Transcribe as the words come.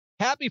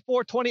Happy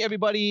 420,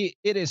 everybody.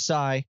 It is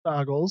Cy.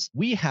 Goggles.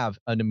 We have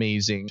an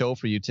amazing show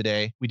for you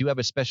today. We do have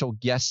a special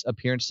guest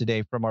appearance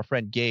today from our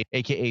friend Gabe,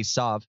 aka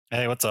Sav.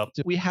 Hey, what's up?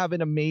 We have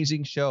an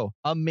amazing show.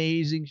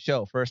 Amazing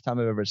show. First time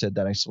I've ever said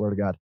that, I swear to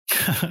God.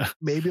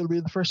 Maybe it'll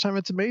be the first time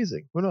it's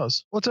amazing. Who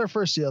knows? What's our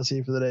first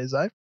DLC for the day,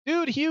 Zy?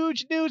 Dude,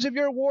 huge news. If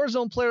you're a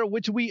Warzone player,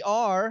 which we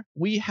are,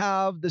 we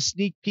have the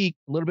sneak peek,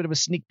 a little bit of a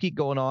sneak peek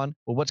going on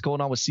with what's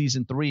going on with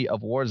Season 3 of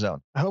Warzone.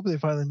 I hope they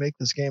finally make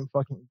this game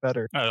fucking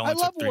better. I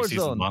love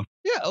Warzone.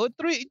 Yeah, 3.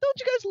 Don't you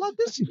guys love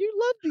this? You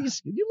love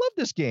these. You love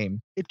this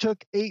game. It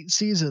took 8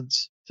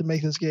 seasons to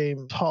make this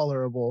game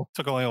tolerable.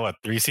 Took only,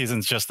 3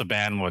 seasons just to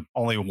ban with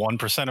only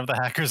 1% of the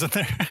hackers in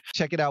there?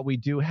 Check it out. We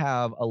do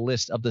have a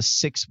list of the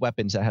 6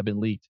 weapons that have been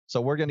leaked. So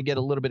we're going to get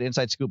a little bit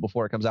inside scoop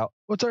before it comes out.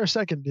 What's our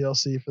second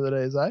DLC for the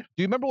day, Zy? Do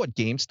you remember what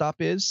GameStop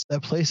is?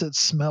 That place that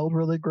smelled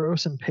really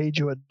gross and paid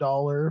you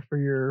 $1 for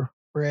your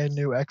brand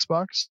new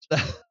Xbox?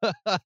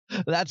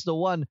 That's the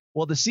one.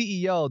 Well,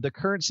 the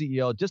current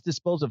CEO, just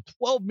disposed of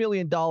 $12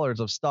 million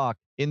of stock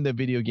in the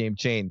video game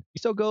chain. You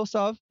still go,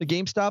 Sav? The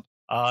GameStop?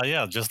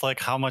 Yeah, just like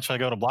how much I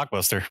go to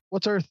Blockbuster.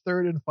 What's our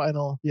third and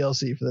final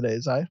DLC for the day,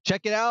 Zy?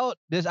 Check it out.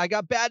 I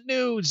got bad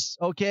news.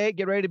 Okay,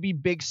 get ready to be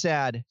big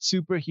sad.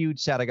 Super huge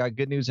sad. I got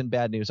good news and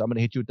bad news. I'm going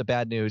to hit you with the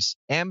bad news.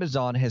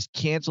 Amazon has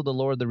canceled the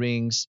Lord of the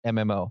Rings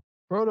MMO.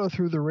 Frodo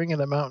threw the ring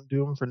into Mount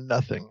Doom for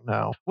nothing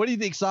now. What do you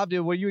think, Sav?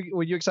 Were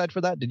you excited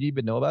for that? Did you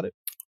even know about it?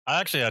 I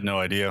actually had no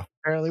idea.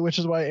 Apparently, which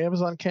is why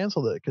Amazon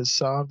canceled it, because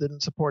Sav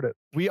didn't support it.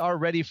 We are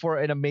ready for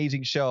an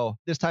amazing show.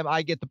 This time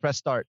I get the press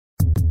start.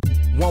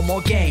 One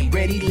more game,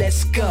 ready,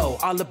 let's go.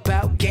 All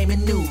about gaming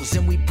news,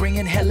 and we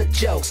bringing hella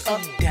jokes. Up,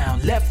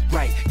 down, left,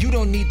 right. You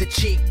don't need the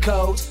cheat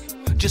codes.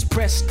 Just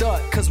press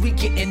start, cause we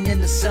getting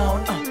in the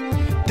zone.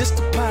 This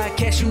the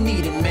podcast you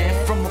needed,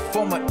 man. From a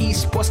former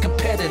esports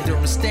competitor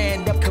and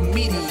stand-up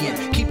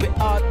comedian. Keep it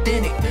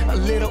authentic, a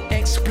little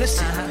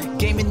explicit.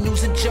 Gaming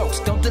news and jokes,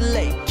 don't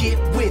delay, get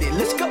with it.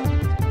 Let's go.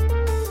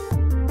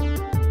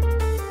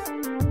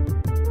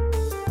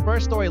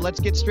 First story, let's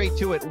get straight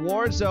to it.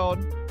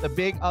 Warzone, the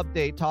big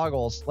update,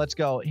 toggles. Let's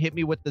go. Hit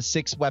me with the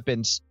 6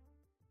 weapons.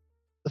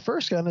 The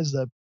first gun is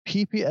the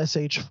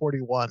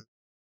PPSH-41.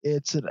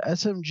 It's an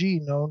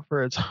SMG known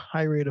for its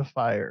high rate of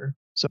fire.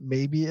 So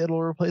maybe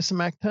it'll replace the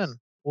MAC-10.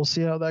 We'll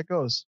see how that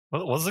goes.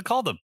 What was it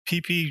called? The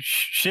PP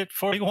shit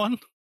 41?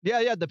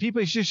 Yeah, the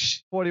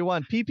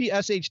PPSH-41.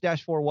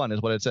 PPSH-41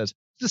 is what it says.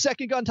 The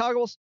second gun,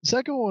 toggles. The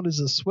second one is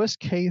the Swiss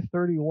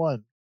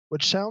K31,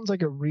 which sounds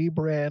like a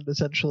rebrand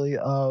essentially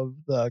of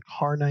the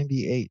Car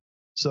 98.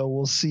 So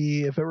we'll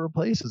see if it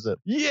replaces it.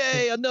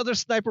 Yay, another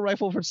sniper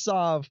rifle for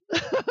Sav.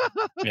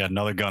 Yeah,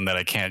 another gun that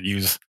I can't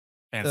use.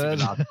 Fancy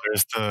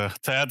binoculars to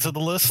add to the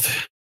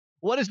list.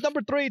 What is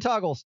number 3,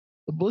 toggles?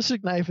 The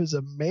ballistic knife is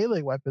a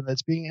melee weapon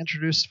that's being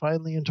introduced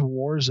finally into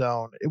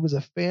Warzone. It was a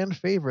fan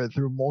favorite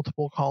through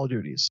multiple Call of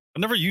Duties.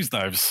 I've never used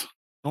knives.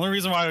 The only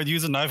reason why I would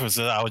use a knife was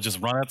that I would just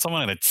run at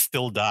someone and it'd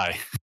still die.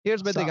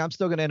 Here's my thing. I'm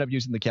still going to end up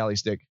using the Cali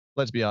stick.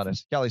 Let's be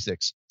honest. Cali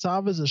sticks.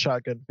 Sav is a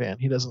shotgun fan.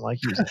 He doesn't like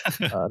using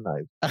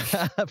knives.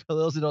 For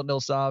those who don't know,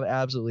 Sav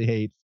absolutely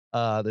hates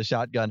the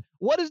shotgun.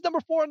 What is number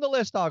 4 on the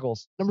list,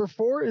 toggles? Number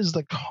 4 is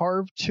the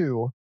Carve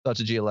 2. That's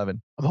a G11.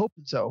 I'm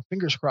hoping so.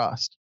 Fingers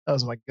crossed. That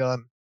was my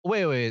gun.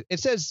 Wait. It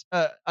says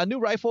a new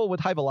rifle with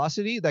high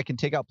velocity that can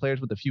take out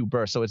players with a few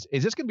bursts. So is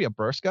this going to be a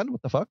burst gun?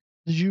 What the fuck?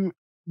 Did you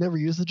never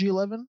use the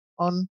G11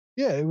 on?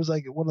 Yeah, it was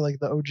like one of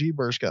the OG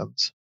burst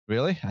guns.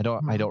 Really? I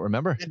don't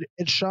remember.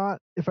 It shot,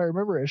 if I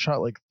remember, it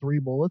shot 3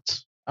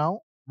 bullets out.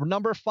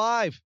 Number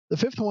 5. The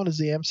 5th one is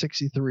the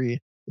M63.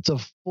 It's a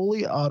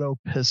fully auto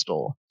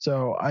pistol.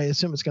 So I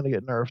assume it's going to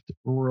get nerfed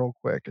real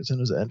quick as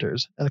soon as it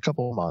enters in a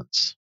couple of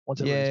months. Once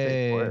everybody's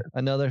paid for it.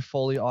 Another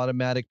fully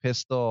automatic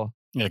pistol.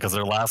 Yeah, because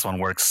their last one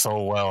works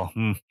so well.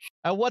 And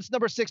what's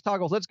number 6,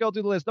 toggles? Let's go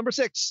through the list. Number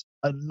 6.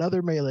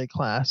 Another melee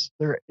class.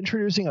 They're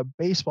introducing a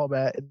baseball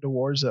bat into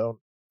Warzone.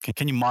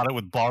 Can you mod it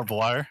with barbed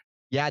wire?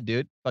 Yeah,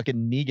 dude.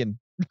 Fucking Negan.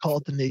 Call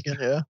it the Negan,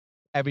 yeah.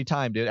 Every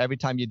time, dude. Every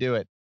time you do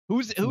it.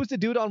 Who's the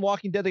dude on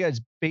Walking Dead that got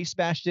his face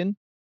bashed in?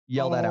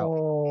 Yell that out.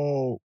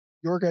 Oh,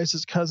 your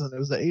guys' cousin. It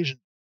was the Asian.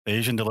 The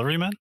Asian delivery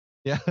man?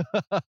 Yeah.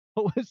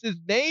 What was his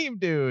name,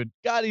 dude?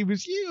 God, he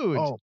was huge.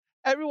 Oh.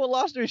 Everyone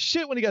lost their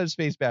shit when he got his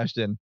face bashed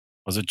in.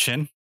 Was it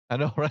Chin? I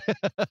know, right?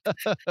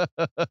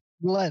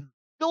 Glenn.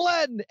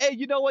 Hey,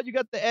 you know what? You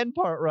got the end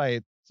part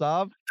right,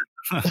 Sav.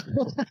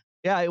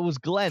 Yeah, it was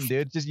Glenn,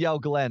 dude. Just yell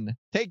Glenn.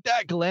 Take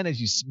that, Glenn, as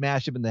you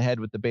smash him in the head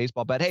with the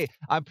baseball bat. Hey,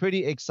 I'm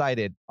pretty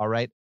excited, all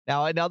right?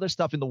 Now, another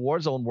stuff in the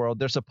Warzone world,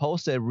 they're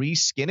supposed to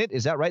reskin it.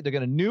 Is that right? They're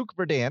going to nuke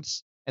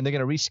Verdansk, and they're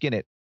going to reskin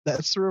it.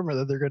 That's the rumor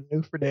that they're going to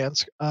nuke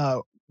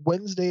Verdansk.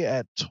 Wednesday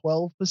at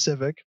 12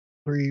 Pacific,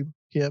 3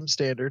 p.m.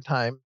 Standard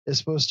Time, is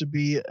supposed to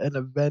be an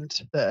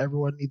event that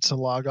everyone needs to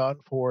log on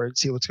for and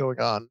see what's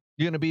going on.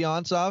 You going to be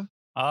on, Sav?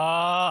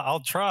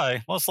 I'll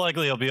try. Most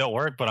likely I'll be at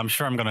work, but I'm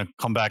sure I'm going to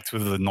come back to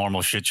the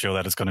normal shit show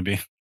that it's going to be.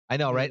 I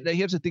know, right?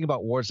 Here's the thing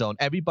about Warzone.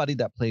 Everybody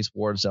that plays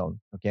Warzone,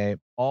 okay,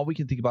 all we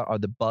can think about are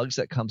the bugs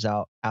that comes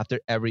out after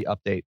every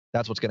update.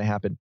 That's what's going to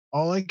happen.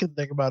 All I can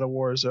think about a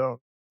Warzone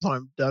So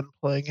I'm done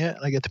playing it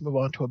and I get to move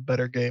on to a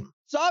better game.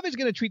 Zob is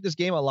going to treat this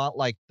game a lot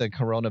like the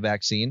corona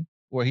vaccine,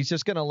 where he's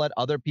just going to let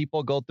other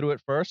people go through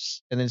it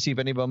first and then see if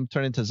any of them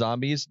turn into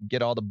zombies,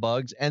 get all the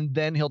bugs, and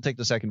then he'll take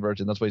the second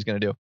version. That's what he's going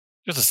to do.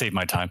 Just to save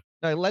my time.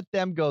 Now, let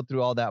them go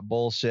through all that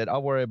bullshit.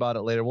 I'll worry about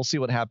it later. We'll see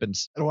what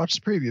happens. And watch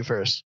the preview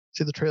first.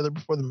 See the trailer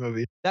before the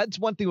movie. That's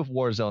one thing with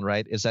Warzone,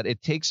 right? Is that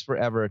it takes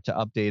forever to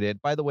update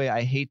it. By the way,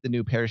 I hate the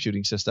new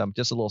parachuting system.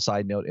 Just a little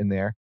side note in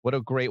there. What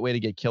a great way to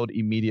get killed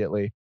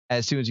immediately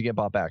as soon as you get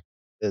bought back.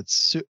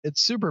 It's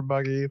super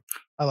buggy.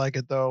 I like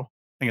it though.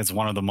 I think it's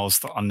one of the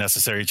most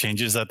unnecessary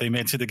changes that they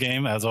made to the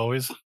game, as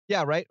always.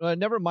 Yeah, right.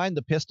 Never mind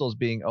the pistols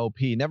being OP.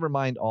 Never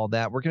mind all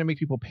that. We're going to make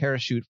people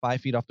parachute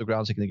 5 feet off the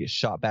ground so they can get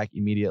shot back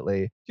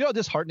immediately. You know how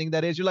disheartening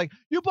that is? You're like,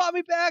 you bought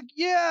me back?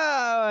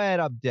 Yeah. And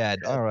I'm dead.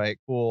 All right,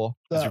 cool.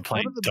 Because you're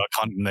playing duck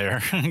hunting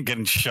there,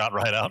 getting shot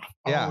right out.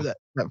 Yeah.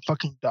 That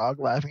fucking dog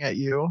laughing at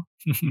you.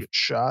 Get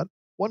shot.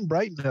 One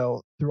bright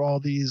note through all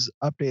these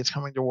updates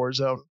coming to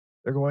Warzone,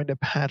 they're going to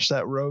patch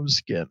that rose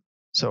skin.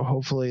 So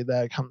hopefully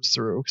that comes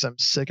through because I'm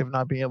sick of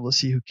not being able to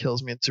see who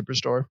kills me in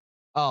Superstore.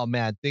 Oh,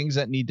 man. Things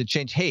that need to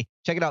change. Hey,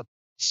 check it out.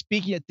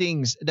 Speaking of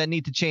things that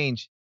need to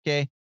change,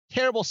 okay?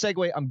 Terrible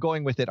segue. I'm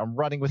going with it. I'm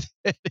running with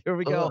it. Here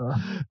we go.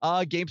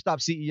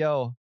 GameStop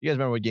CEO. You guys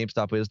remember what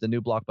GameStop is? The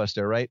new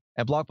Blockbuster, right?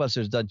 And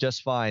Blockbuster's done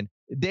just fine.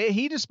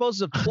 He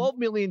disposes of $12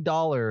 million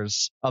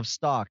of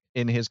stock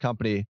in his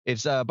company.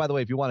 It's, by the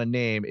way, if you want a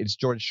name, it's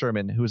George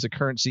Sherman, who is the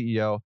current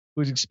CEO,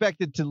 who's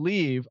expected to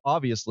leave,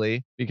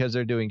 obviously, because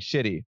they're doing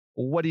shitty.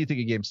 What do you think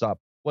of GameStop?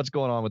 What's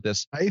going on with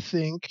this? I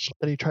think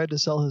that he tried to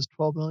sell his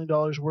 $12 million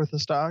worth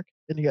of stock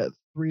and he got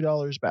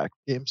 $3 back,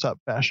 GameStop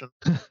fashion.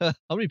 How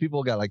many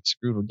people got like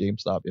screwed with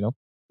GameStop, you know?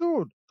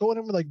 Dude, going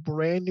in with like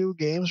brand new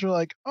games, we're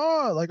like,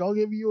 oh, like I'll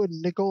give you a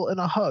nickel and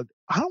a hug.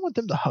 I don't want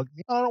them to hug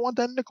me. I don't want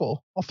that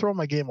nickel. I'll throw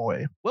my game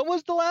away. When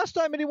was the last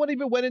time anyone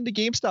even went into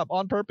GameStop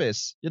on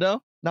purpose? You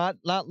know, not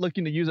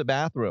looking to use a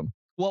bathroom.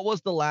 What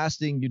was the last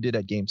thing you did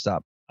at GameStop?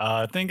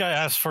 I think I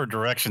asked for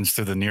directions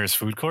to the nearest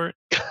food court.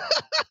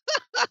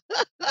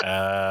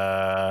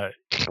 And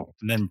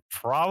then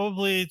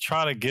probably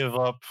try to give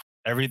up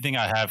everything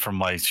I had from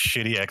my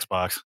shitty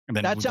Xbox. And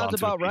then that sounds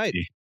about right.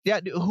 Yeah,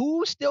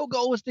 who still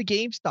goes to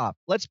GameStop?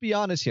 Let's be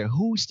honest here.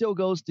 Who still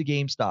goes to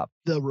GameStop?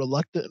 The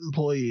reluctant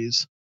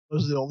employees.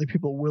 Those are the only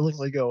people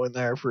willingly go in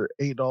there for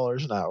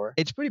 $8 an hour.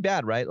 It's pretty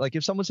bad, right? Like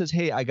if someone says,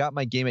 hey, I got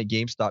my game at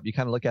GameStop, you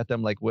kind of look at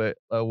them like,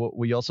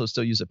 we also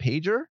still use a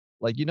pager?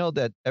 Like, you know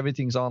that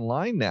everything's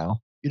online now.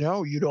 You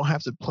know, you don't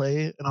have to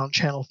play it on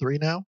Channel 3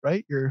 now,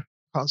 right? Your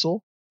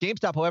console.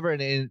 GameStop, however,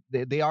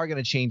 they are going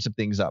to change some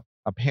things up.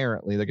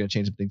 Apparently, they're going to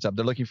change some things up.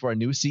 They're looking for a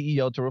new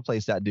CEO to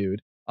replace that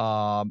dude.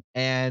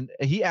 And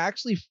he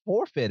actually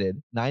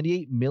forfeited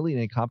 $98 million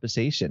in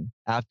compensation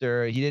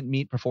after he didn't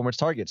meet performance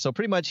targets. So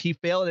pretty much he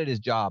failed at his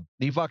job.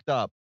 He fucked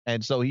up.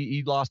 And so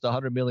he lost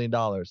 $100 million.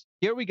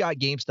 Here we got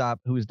GameStop,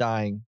 who is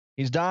dying.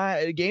 He's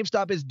dying.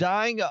 GameStop is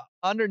dying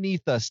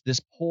underneath us.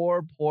 This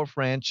poor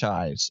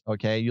franchise.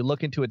 Okay. You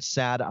look into its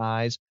sad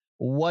eyes.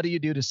 What do you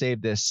do to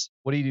save this?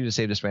 What do you do to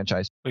save this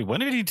franchise? Wait,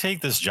 when did he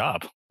take this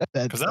job?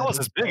 Because that was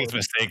his biggest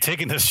mistake,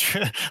 taking this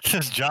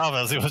job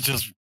as it was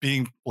just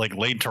being like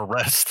laid to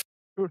rest.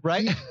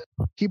 Right?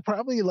 He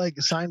probably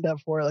like signed up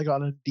for it like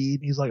on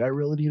Indeed. He's like, I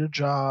really need a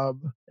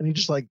job. And he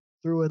just like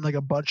threw in like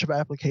a bunch of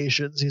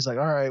applications. He's like,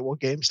 all right, well,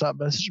 GameStop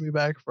messaged me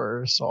back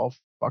first. So I'll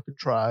fucking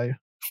try.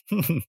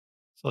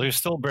 So you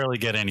still barely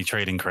get any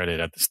trading credit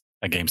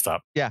at GameStop.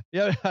 Yeah,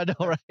 I know,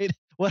 right?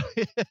 Well,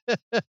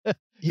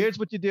 here's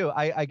what you do.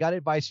 I got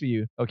advice for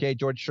you. Okay,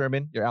 George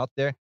Sherman, you're out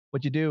there.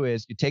 What you do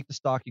is you take the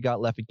stock you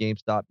got left at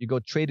GameStop, you go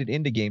trade it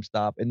into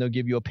GameStop, and they'll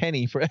give you a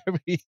penny for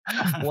every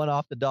one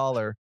off the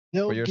dollar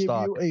for your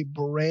stock. They'll give you a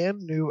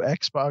brand new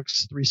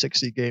Xbox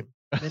 360 game.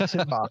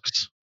 Mint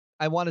box.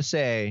 I want to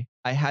say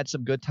I had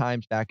some good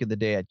times back in the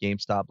day at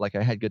GameStop, like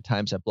I had good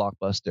times at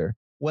Blockbuster.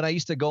 When I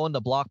used to go in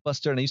the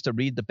Blockbuster and I used to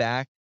read the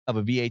back of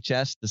a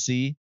VHS to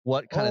see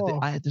what kind of thing.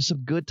 There's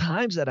some good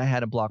times that I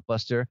had in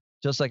Blockbuster,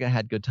 just like I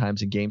had good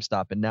times in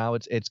GameStop. And now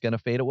it's gonna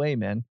fade away,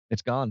 man.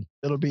 It's gone.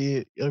 It'll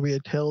be a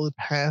tale of the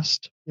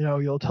past. You know,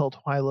 you'll tell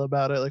Twyla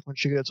about it like when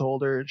she gets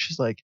older and she's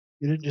like,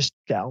 you didn't just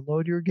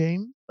download your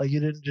game? Like you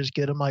didn't just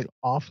get them like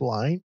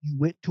offline? You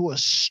went to a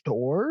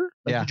store?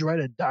 Like, did you ride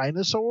a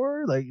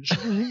dinosaur? Like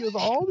she with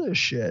all this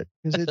shit.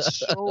 Because it's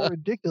so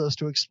ridiculous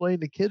to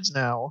explain to kids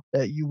now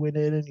that you went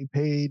in and you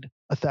paid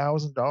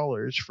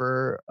 $1,000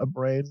 for a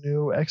brand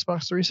new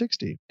Xbox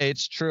 360.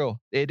 It's true.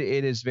 It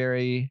is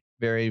very,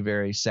 very,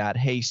 very sad.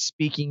 Hey,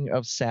 speaking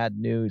of sad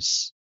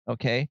news,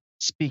 okay?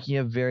 Speaking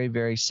of very,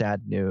 very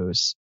sad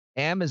news,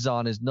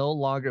 Amazon is no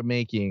longer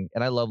making,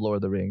 and I love Lord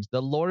of the Rings,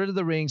 the Lord of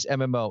the Rings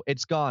MMO.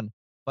 It's gone.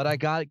 But I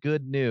got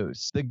good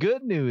news. The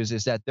good news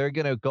is that they're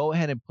going to go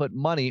ahead and put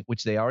money,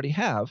 which they already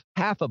have,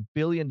 $500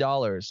 million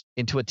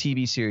into a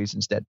TV series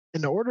instead.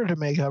 In order to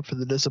make up for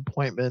the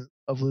disappointment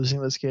of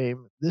losing this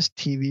game, this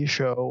TV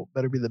show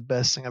better be the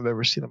best thing I've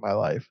ever seen in my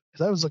life.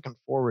 Because I was looking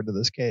forward to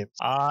this game.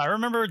 I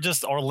remember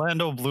just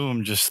Orlando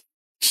Bloom just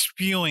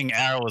spewing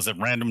arrows at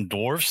random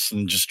dwarfs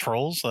and just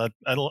trolls. I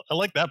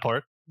like that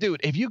part. Dude,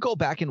 if you go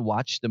back and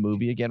watch the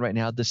movie again right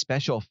now, the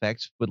special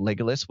effects with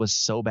Legolas was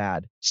so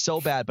bad.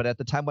 So bad. But at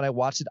the time when I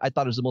watched it, I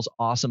thought it was the most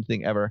awesome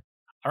thing ever.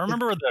 I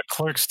remember the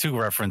Clerks 2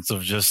 reference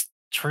of just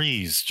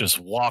trees just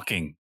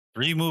walking.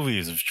 3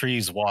 movies of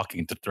trees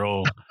walking to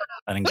throw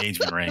an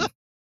engagement ring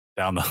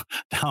down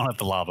at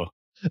the lava.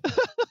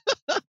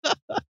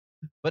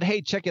 But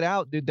hey, check it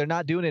out, dude. They're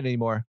not doing it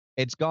anymore.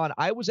 It's gone.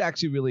 I was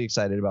actually really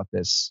excited about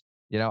this.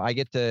 You know, I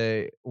get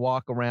to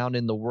walk around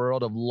in the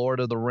world of Lord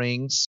of the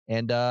Rings,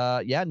 and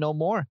yeah, no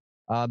more.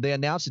 They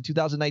announced in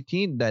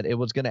 2019 that it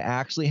was going to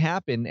actually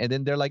happen, and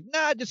then they're like,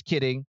 nah, just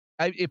kidding.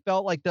 It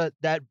felt like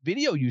that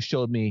video you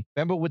showed me.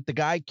 Remember with the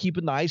guy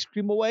keeping the ice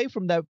cream away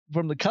from the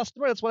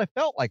customer? That's what I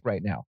felt like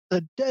right now.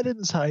 The Dead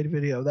Inside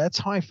video. That's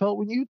how I felt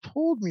when you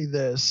told me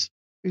this.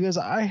 Because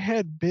I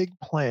had big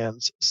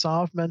plans.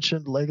 Sov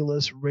mentioned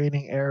Legolas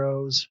raining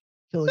arrows,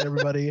 killing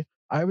everybody.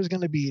 I was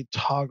going to be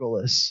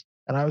Toggleus,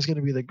 and I was going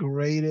to be the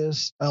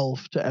greatest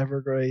elf to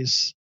ever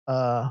grace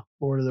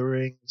Lord of the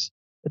Rings.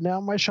 And now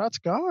my shot's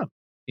gone.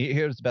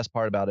 Here's the best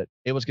part about it.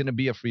 It was going to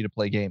be a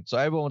free-to-play game, so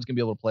everyone's going to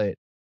be able to play it.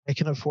 I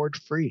can afford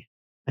free.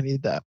 I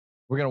need that.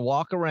 We're going to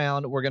walk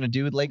around. We're going to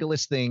do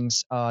Legolas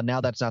things.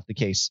 Now that's not the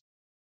case.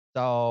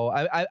 So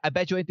I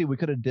bet you anything we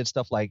could have did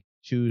stuff like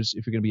choose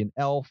if you're going to be an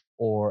elf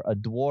or a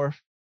dwarf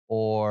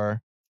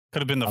or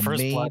could have been the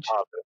first mage. Black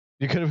Hobbit.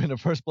 You could have been the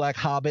first Black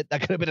Hobbit.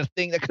 That could have been a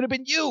thing. That could have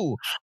been you.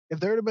 If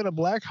there had been a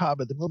Black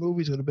Hobbit, the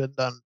movies would have been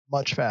done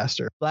much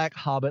faster. Black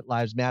Hobbit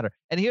lives matter.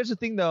 And here's the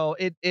thing, though.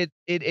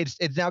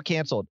 It's now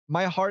canceled.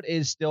 My heart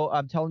is still.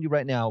 I'm telling you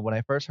right now. When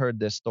I first heard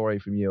this story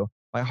from you,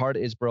 my heart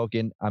is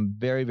broken. I'm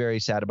very, very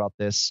sad about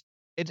this.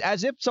 It's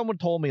as if someone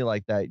told me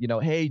like that, you know,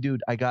 hey,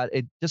 dude, I got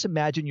it. Just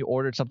imagine you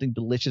ordered something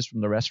delicious from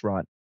the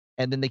restaurant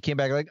and then they came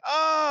back like,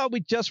 oh, we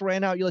just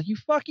ran out. You're like, you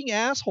fucking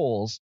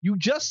assholes. You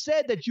just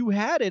said that you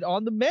had it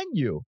on the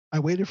menu. I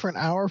waited for an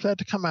hour for that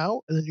to come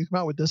out and then you come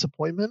out with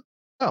disappointment.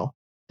 Oh,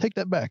 take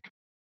that back.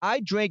 I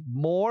drank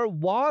more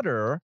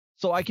water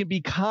so I can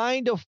be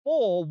kind of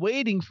full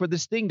waiting for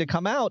this thing to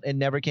come out and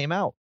never came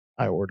out.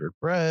 I ordered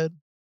bread,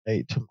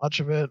 ate too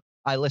much of it.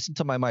 I listened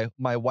to my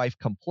wife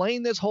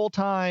complain this whole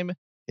time.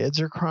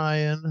 Kids are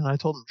crying, and I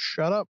told them,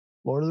 shut up.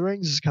 Lord of the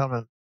Rings is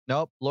coming.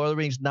 Nope, Lord of the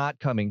Rings not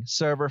coming.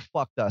 Server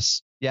fucked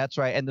us. Yeah, that's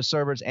right. And the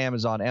server's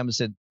Amazon.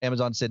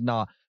 Amazon said,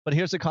 nah. But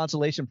here's the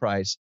consolation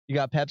prize. You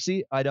got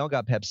Pepsi? I don't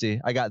got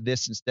Pepsi. I got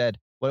this instead.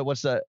 I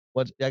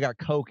got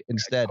Coke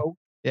instead. Coke?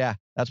 Yeah,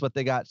 that's what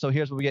they got. So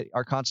here's what we get.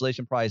 Our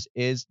consolation prize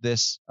is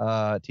this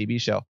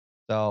TV show.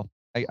 So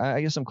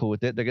I guess I'm cool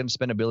with it. They're going to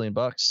spend $1 billion.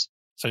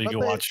 So you can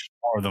watch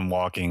more of them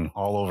walking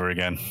all over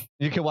again.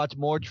 You can watch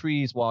more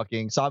trees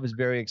walking. Saab is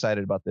very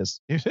excited about this.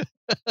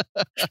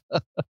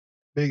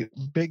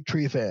 Big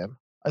tree fan.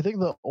 I think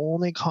the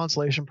only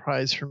consolation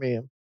prize for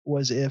me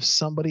was if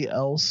somebody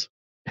else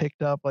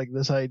picked up like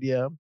this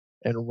idea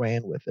and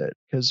ran with it.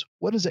 Because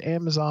what has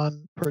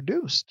Amazon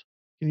produced?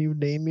 Can you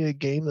name me a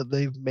game that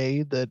they've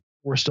made that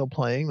we're still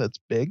playing that's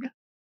big?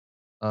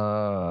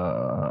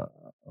 About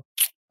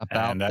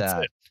and that's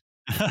that. It.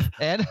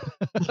 and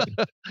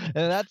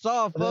that's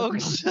all,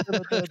 folks.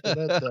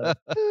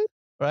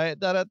 Right?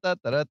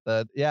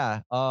 Yeah.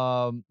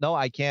 No,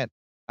 I can't.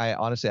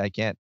 I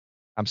can't.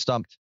 I'm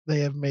stumped. They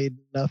have made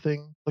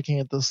nothing looking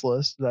at this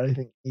list that I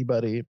think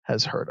anybody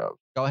has heard of.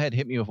 Go ahead,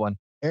 hit me with one.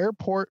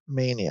 Airport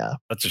Mania.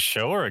 That's a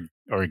show or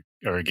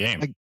a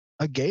game?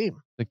 A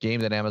game. The game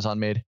that Amazon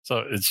made. So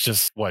it's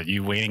just what,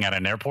 you waiting at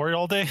an airport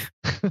all day?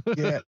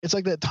 Yeah, it's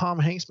like that Tom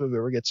Hanks movie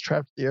where he gets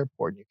trapped at the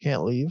airport and you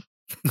can't leave.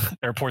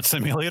 Airport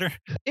Simulator.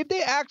 If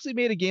they actually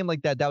made a game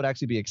like that, that would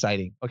actually be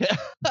exciting. Okay.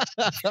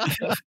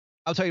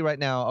 I'll tell you right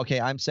now. Okay,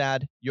 I'm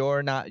sad.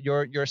 You're not.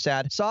 You're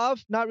sad.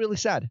 Sav, not really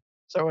sad.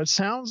 So it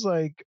sounds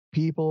like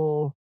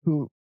people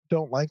who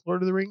don't like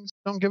Lord of the Rings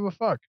don't give a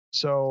fuck.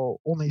 So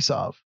only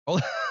Sav.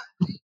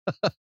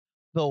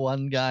 The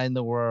one guy in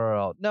the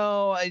world.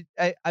 No,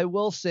 I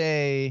will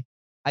say,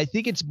 I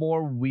think it's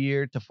more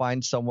weird to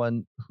find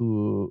someone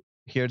who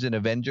hears an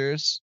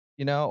Avengers,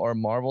 or a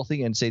Marvel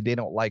thing and say they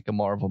don't like a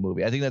Marvel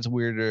movie. I think that's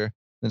weirder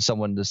than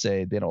someone to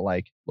say they don't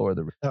like Lord of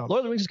the Rings. No. Lord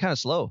of the Rings is kind of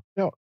slow.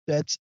 No,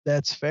 that's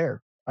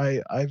fair.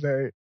 I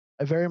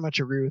very much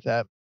agree with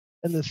that.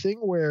 And the thing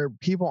where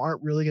people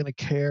aren't really going to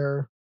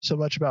care so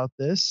much about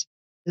this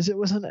is it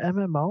was an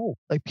MMO.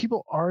 Like,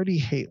 people already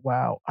hate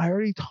WoW. I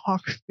already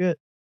talk shit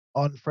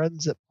on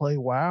friends that play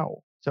WoW.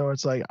 So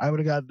it's like, I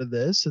would have gotten to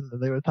this and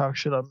they would talk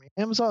shit on me.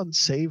 Amazon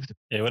saved.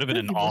 It would have been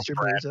an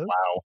off-brand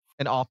WoW.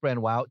 An off-brand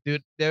WoW.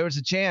 Dude, there was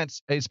a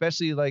chance,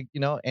 especially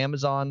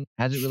Amazon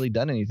hasn't really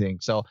done anything.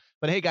 So,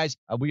 but hey guys,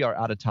 we are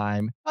out of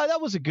time.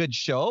 That was a good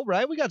show,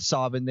 right? We got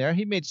Sav in there.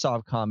 He made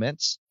Sav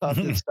comments. Sav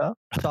did stuff.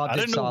 I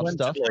didn't know when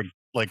to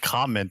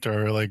comment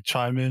or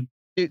chime in.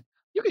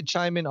 You could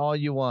chime in all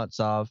you want,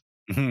 Sav.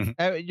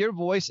 Your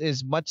voice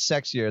is much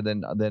sexier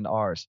than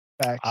ours.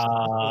 I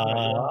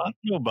don't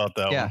know about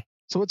that one.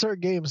 So what's our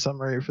game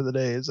summary for the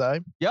day,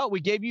 Zai? Yeah, we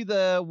gave you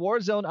the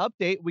Warzone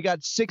update. We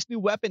got 6 new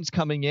weapons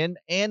coming in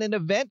and an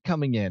event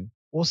coming in.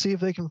 We'll see if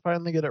they can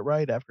finally get it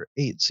right after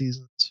 8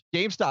 seasons.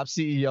 GameStop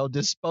CEO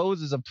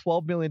disposes of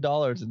 $12 million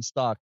in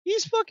stock.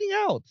 He's fucking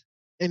out.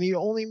 And he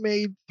only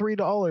made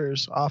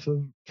 $3 off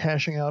of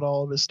cashing out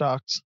all of his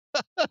stocks.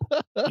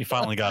 He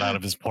finally got out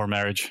of his poor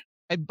marriage.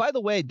 And by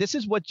the way, this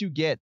is what you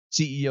get,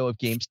 CEO of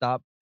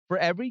GameStop. For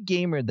every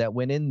gamer that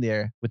went in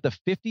there with the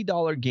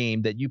 $50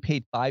 game that you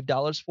paid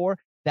 $5 for,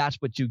 that's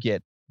what you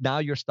get. Now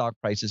your stock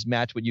prices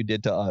match what you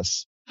did to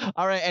us.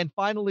 All right. And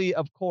finally,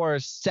 of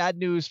course, sad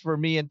news for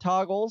me and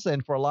Toggles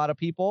and for a lot of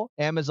people.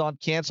 Amazon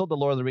canceled the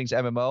Lord of the Rings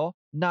MMO.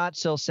 Not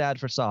so sad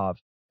for Sav.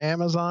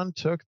 Amazon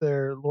took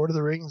their Lord of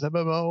the Rings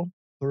MMO,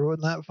 threw it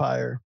in that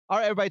fire. All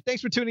right, everybody.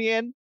 Thanks for tuning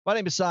in. My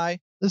name is Sai.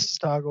 This is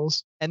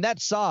Toggles. And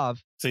that's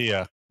Sav. See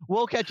ya.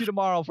 We'll catch you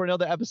tomorrow for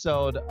another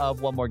episode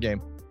of One More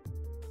Game.